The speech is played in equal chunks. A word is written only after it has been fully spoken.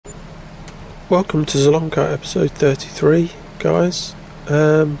Welcome to Zielonka episode 33, guys.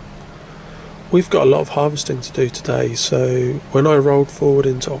 We've got a lot of harvesting to do today, so when I rolled forward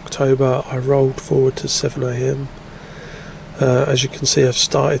into October, I rolled forward to 7 AM. As you can see, I've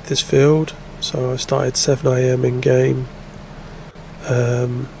started this field, so I started 7 AM in game.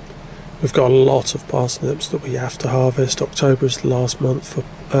 We've got a lot of parsnips that we have to harvest. October is the last month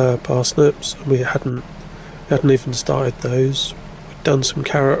for parsnips, and we hadn't even started those. We'd done some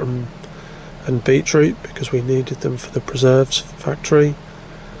carrot and beetroot because we needed them for the preserves factory.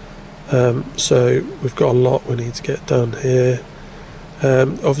 So we've got a lot we need to get done here.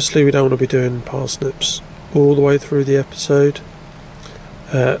 Obviously we don't want to be doing parsnips all the way through the episode,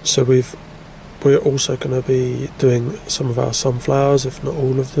 so we're also going to be doing some of our sunflowers, if not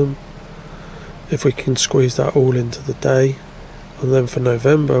all of them, if we can squeeze that all into the day. And then for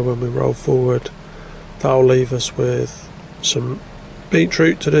November, when we roll forward, that'll leave us with some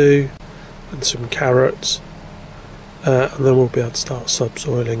beetroot to do and some carrots, and then we'll be able to start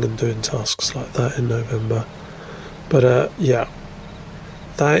subsoiling and doing tasks like that in November. But yeah,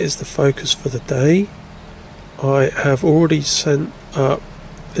 that is the focus for the day. I have already sent up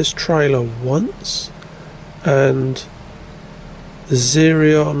this trailer once, and the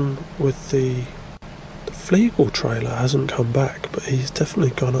Xerion with the Flegel trailer hasn't come back, but he's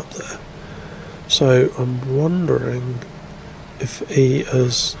definitely gone up there. So I'm wondering if he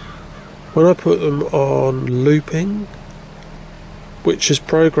has, when I put them on looping, which has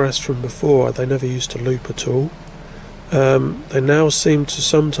progressed from before, they never used to loop at all. They now seem to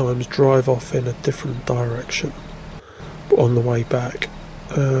sometimes drive off in a different direction on the way back.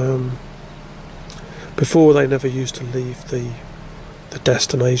 Before, they never used to leave the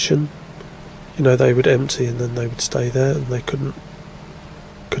destination. You know, they would empty and then they would stay there, and they couldn't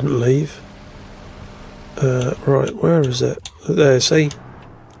leave. Right, where is it? There, see?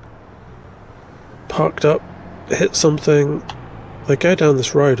 Parked up, hit something. They go down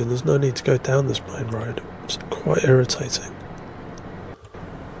this road and there's no need to go down this main road. It's quite irritating.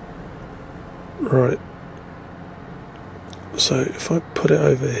 Right. So if I put it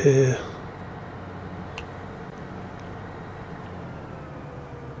over here,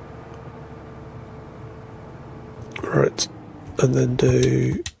 right, and then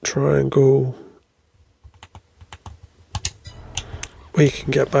do triangle, we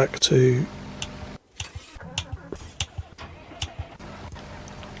can get back to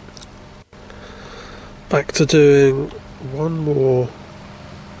doing one more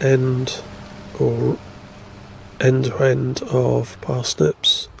end or end-to-end of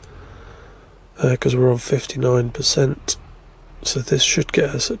parsnips, because we're on 59%, so this should get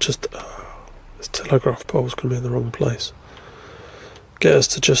us at just this telegraph pole's going to be in the wrong place, get us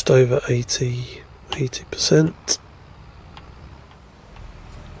to just over 80%.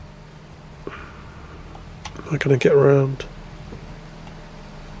 Am I going to get around?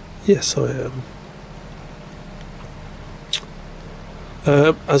 Yes, I am.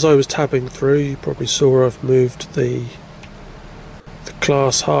 As I was tabbing through, you probably saw I've moved the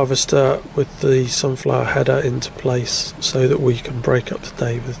class harvester with the sunflower header into place so that we can break up the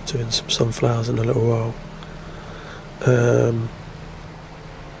day with doing some sunflowers in a little while.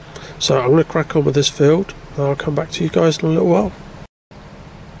 So I'm going to crack on with this field, and I'll come back to you guys in a little while.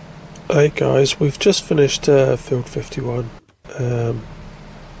 Hey guys, we've just finished field 51.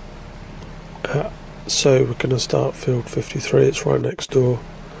 So we're going to start field 53, it's right next door.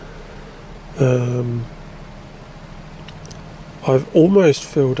 I've almost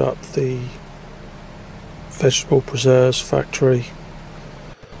filled up the vegetable preserves factory.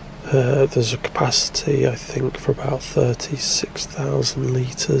 There's a capacity, I think, for about 36,000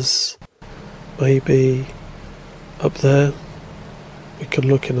 litres, maybe, up there. We can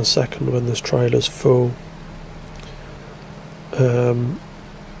look in a second when this trailer's full.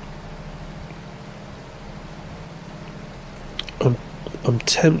 I'm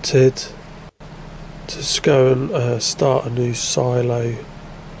tempted to just go and start a new silo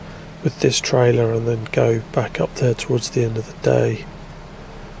with this trailer and then go back up there towards the end of the day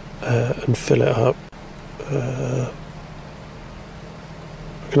and fill it up. We're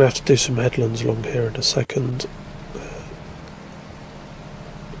going to have to do some headlands along here in a second.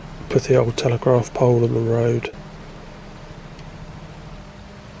 Put the old telegraph pole on the road.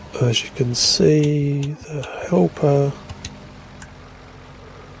 As you can see, the helper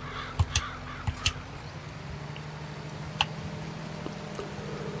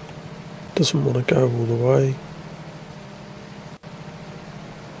doesn't want to go all the way.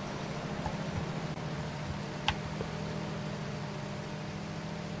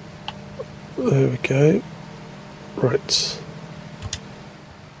 There we go. Right.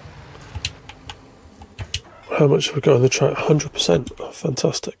 how much have we got on the track? 100%. Oh,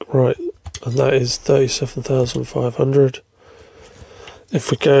 fantastic. Right, and that is 37,500. If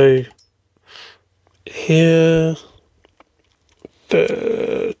we go here,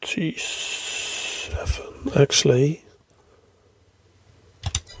 37. Actually,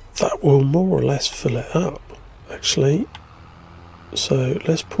 that will more or less fill it up, actually. So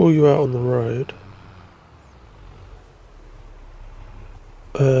let's pull you out on the road.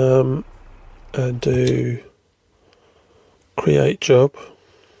 And do create job,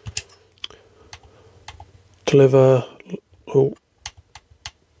 deliver. Oh,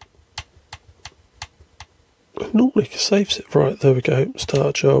 it normally saves it. Right, there we go.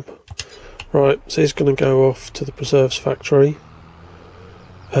 Start job. Right, so he's going to go off to the preserves factory.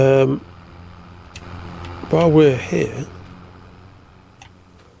 While we're here,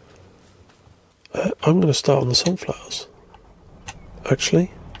 I'm going to start on the sunflowers.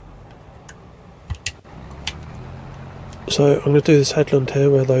 Actually. So I'm going to do this headland here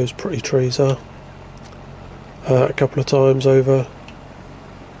where those pretty trees are a couple of times over,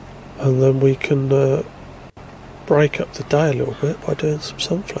 and then we can break up the day a little bit by doing some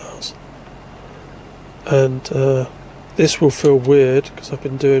sunflowers. And this will feel weird because I've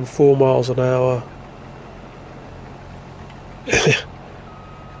been doing 4 miles an hour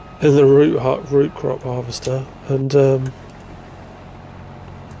in the root crop harvester, and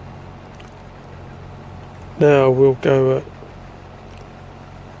now we'll go at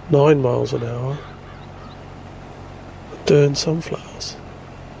 9 miles an hour doing sunflowers.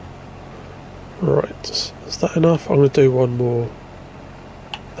 Right, is that enough? I'm going to do one more,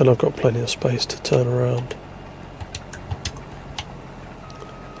 then I've got plenty of space to turn around.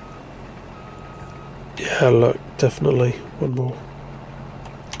 Yeah, look, definitely one more.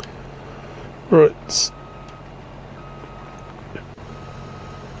 Right.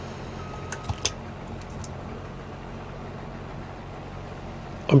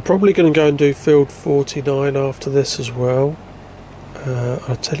 I'm probably going to go and do field 49 after this as well.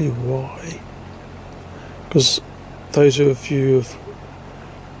 I'll tell you why. Because those of you who have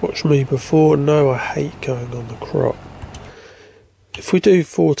watched me before know I hate going on the crop. If we do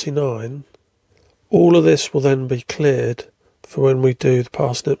 49, all of this will then be cleared for when we do the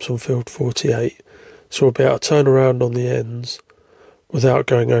parsnips on field 48. So we'll be able to turn around on the ends without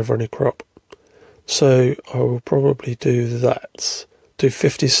going over any crop. So I will probably do that. Do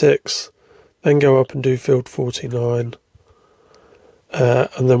 56, then go up and do field 49,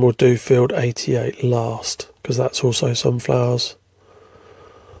 and then we'll do field 88 last, because that's also sunflowers.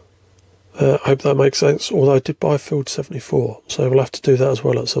 I hope that makes sense, although I did buy field 74, so we'll have to do that as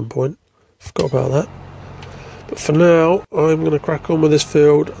well at some point. Forgot about that. But for now, I'm going to crack on with this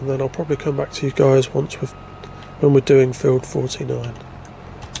field, and then I'll probably come back to you guys when we're doing field 49.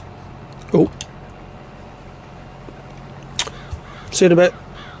 Oh. See you in a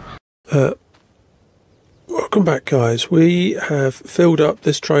bit. Welcome back, guys. We have filled up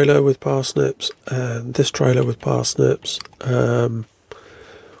this trailer with parsnips and this trailer with parsnips.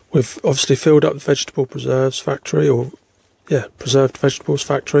 We've obviously filled up the vegetable preserves factory, or yeah, preserved vegetables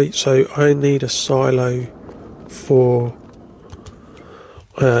factory. So I need a silo for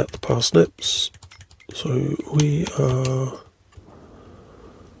the parsnips. So we are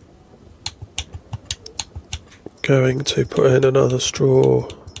going to put in another straw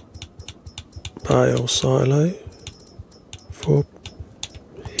bale silo for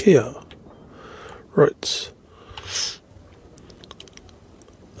here. Right.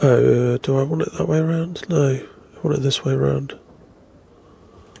 Oh, do I want it that way around? No, I want it this way around.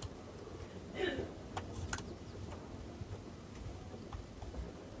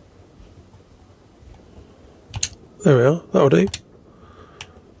 There we are, that'll do.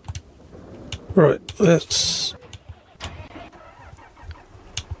 Right,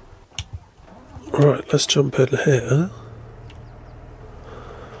 let's jump in here.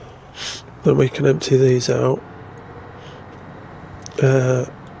 Then we can empty these out.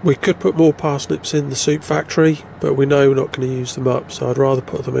 We could put more parsnips in the soup factory, but we know we're not going to use them up, so I'd rather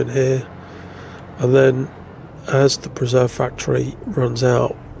put them in here. And then, as the preserve factory runs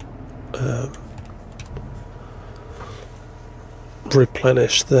out,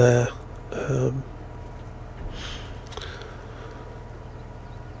 replenish there.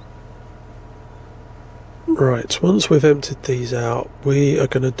 Right, once we've emptied these out, we are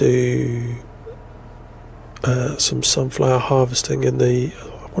going to do some sunflower harvesting in the,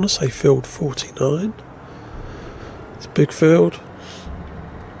 I want to say field 49. It's a big field.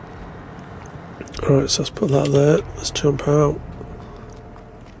 Alright, so let's put that there. Let's jump out.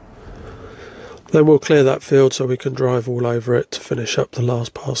 Then we'll clear that field so we can drive all over it to finish up the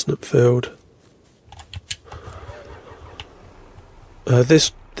last parsnip field.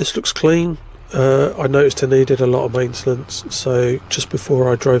 This looks clean. I noticed it needed a lot of maintenance, so just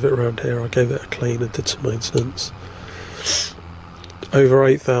before I drove it around here I gave it a clean and did some maintenance. Over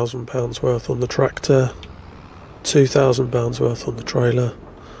 £8,000 worth on the tractor, £2,000 worth on the trailer.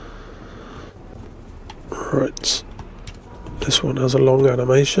 Right, this one has a long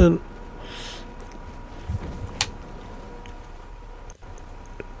animation.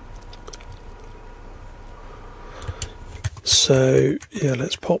 So yeah,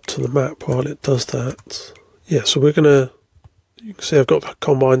 let's pop to the map while it does that. Yeah, so we're gonna, you can see I've got the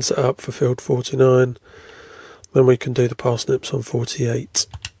combine set up for field 49, then we can do the parsnips on 48.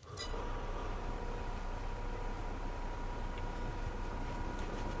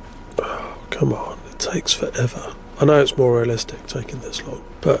 Oh, come on, it takes forever. I know it's more realistic taking this long,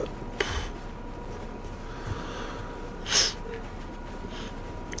 but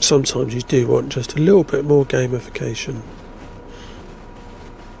sometimes you do want just a little bit more gamification.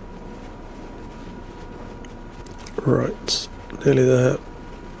 Right, nearly there.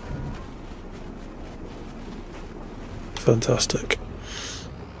 Fantastic.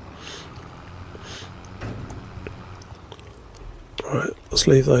 Right, let's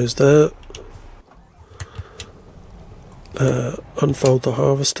leave those there. Unfold the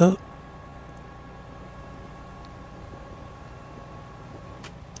harvester.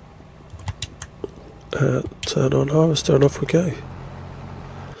 Turn on harvester and off we go.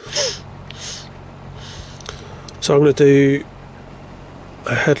 So I'm going to do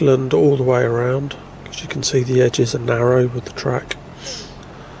a headland all the way around, because you can see the edges are narrow with the track.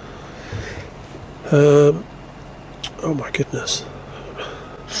 Oh my goodness.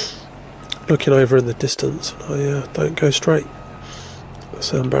 Looking over in the distance and I don't go straight.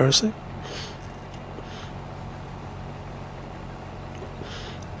 That's embarrassing.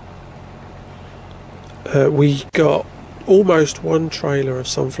 We got almost one trailer of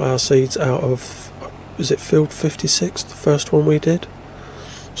sunflower seeds out of, is it field 56, the first one we did?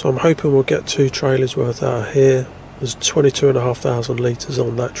 So I'm hoping we'll get 2 trailers worth out of here. There's 22,500 litres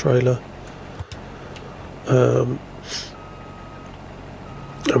on that trailer. And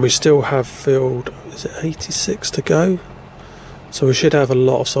we still have field, is it 86 to go? So we should have a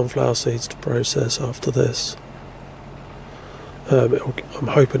lot of sunflower seeds to process after this. I'm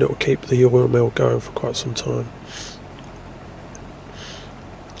hoping it will keep the oil mill going for quite some time.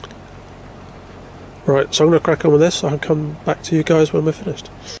 Right, so I'm going to crack on with this. I'll come back to you guys when we're finished.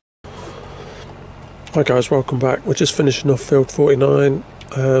 Hi guys, welcome back. We're just finishing off field 49.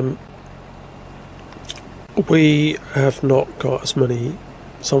 We have not got as many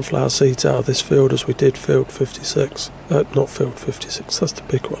sunflower seeds out of this field as we did field 56. Not field 56, that's the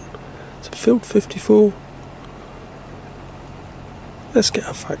big one. Is it field 54? Let's get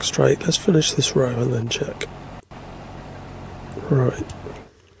our facts straight. Let's finish this row and then check. Right.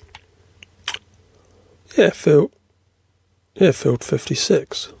 Yeah, field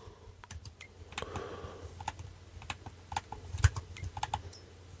 56.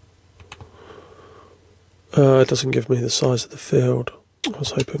 It doesn't give me the size of the field. I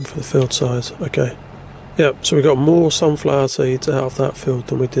was hoping for the field size. Okay. Yeah, so we got more sunflower seeds out of that field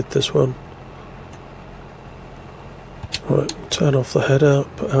than we did this one. Right, turn off the header,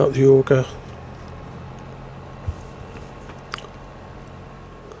 put out the auger.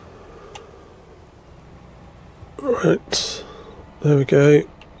 Right, there we go.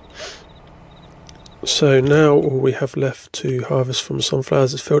 So now all we have left to harvest from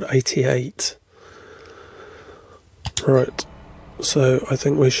sunflowers is field 88. Right, so I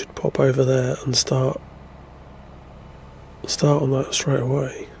think we should pop over there and start on that straight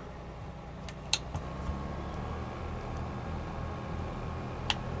away.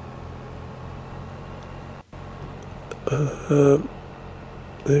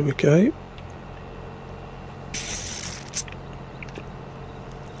 There we go.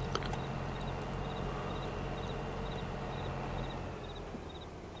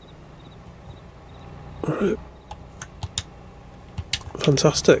 Right.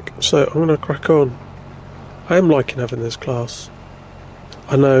 Fantastic. So I'm going to crack on. I am liking having this class.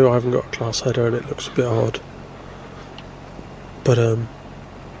 I know I haven't got a class header and it looks a bit odd. But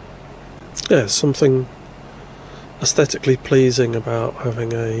yeah, something aesthetically pleasing about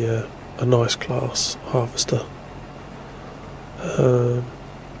having a nice class harvester.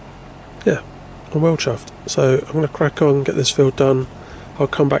 Yeah, I'm well chuffed. So I'm going to crack on, get this field done. I'll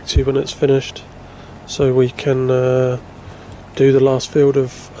come back to you when it's finished, so we can do the last field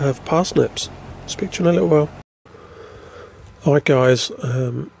of parsnips. Speak to you in a little while. Alright guys,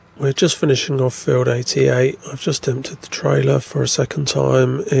 we're just finishing off field 88. I've just emptied the trailer for a second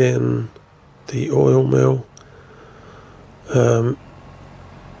time in the oil mill.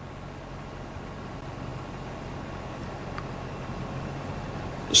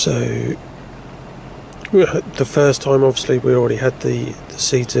 So the first time, obviously, we already had the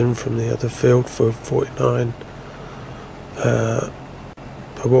seeds in from the other field for 49. But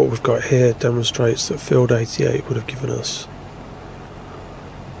what we've got here demonstrates that field 88 would have given us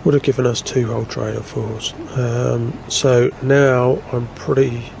 2 whole trailer fulls. So now I'm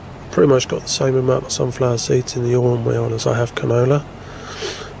pretty much got the same amount of sunflower seeds in the autumn wheel as I have canola,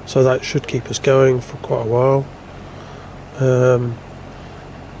 so that should keep us going for quite a while.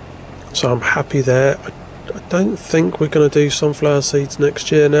 So I'm happy there. I don't think we're going to do sunflower seeds next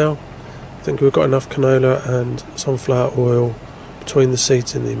year now. I think we've got enough canola and sunflower oil between the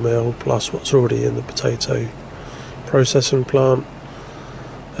seeds in the mill plus what's already in the potato processing plant.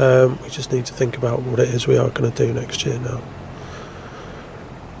 We just need to think about what it is we are going to do next year now.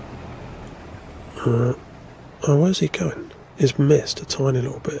 Oh, where's he going? He's missed a tiny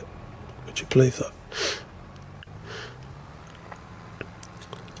little bit. Would you believe that?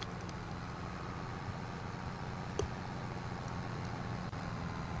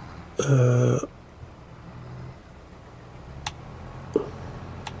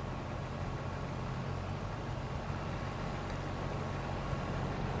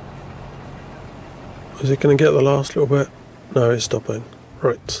 Is it going to get the last little bit? No, it's stopping.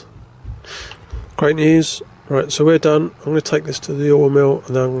 Right. Great news. Right, so we're done. I'm going to take this to the oil mill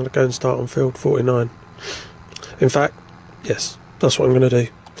and then I'm going to go and start on field 49. In fact, yes, that's what I'm going to do.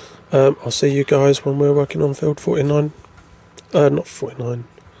 I'll see you guys when we're working on field 49. Not 49.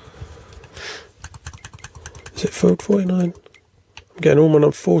 Is it field 49? I'm getting all mine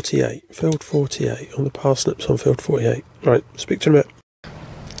on 48. Field 48 on the parsnips on field 48. Right, speak to you in a minute.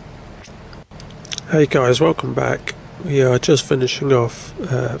 Hey guys, welcome back. We are just finishing off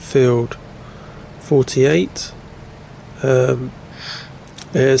field 48. It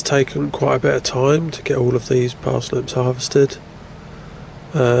has taken quite a bit of time to get all of these parsnips harvested.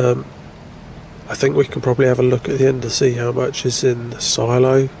 I think we can probably have a look at the end to see how much is in the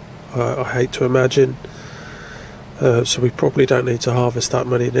silo. I hate to imagine. So we probably don't need to harvest that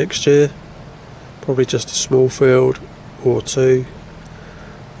many next year. Probably just a small field or two.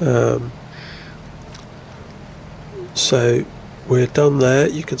 So we're done there.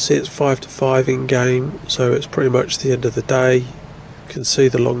 You can see it's 5 to 5 in game, so it's pretty much the end of the day. You can see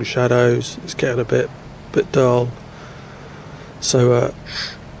the long shadows. It's getting a bit dull. So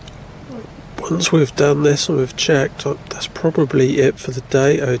once we've done this and we've checked, that's probably it for the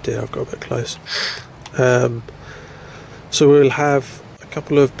day. Oh dear, I've got a bit close. So we'll have a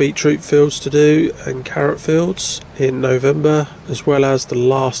couple of beetroot fields to do and carrot fields in November, as well as the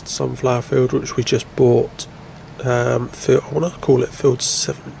last sunflower field which we just bought. I want to call it field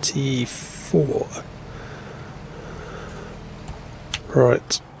 74.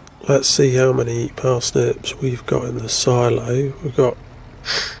 Right, let's see how many parsnips we've got in the silo. We've got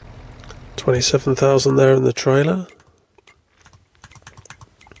 27,000 there in the trailer.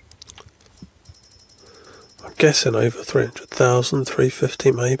 I'm guessing over 300,000,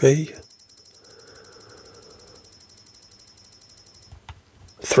 350 maybe.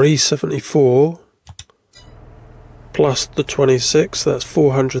 374 plus the 26, that's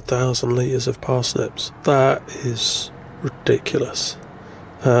 400,000 litres of parsnips. That is ridiculous.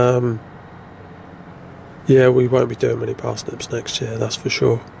 Yeah, we won't be doing many parsnips next year, that's for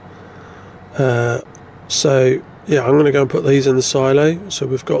sure. So yeah, I'm going to go and put these in the silo, so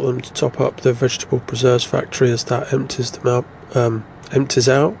we've got them to top up the vegetable preserves factory as that empties them out, empties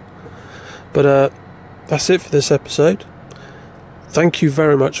out. But that's it for this episode. Thank you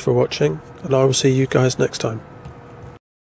very much for watching, and I will see you guys next time.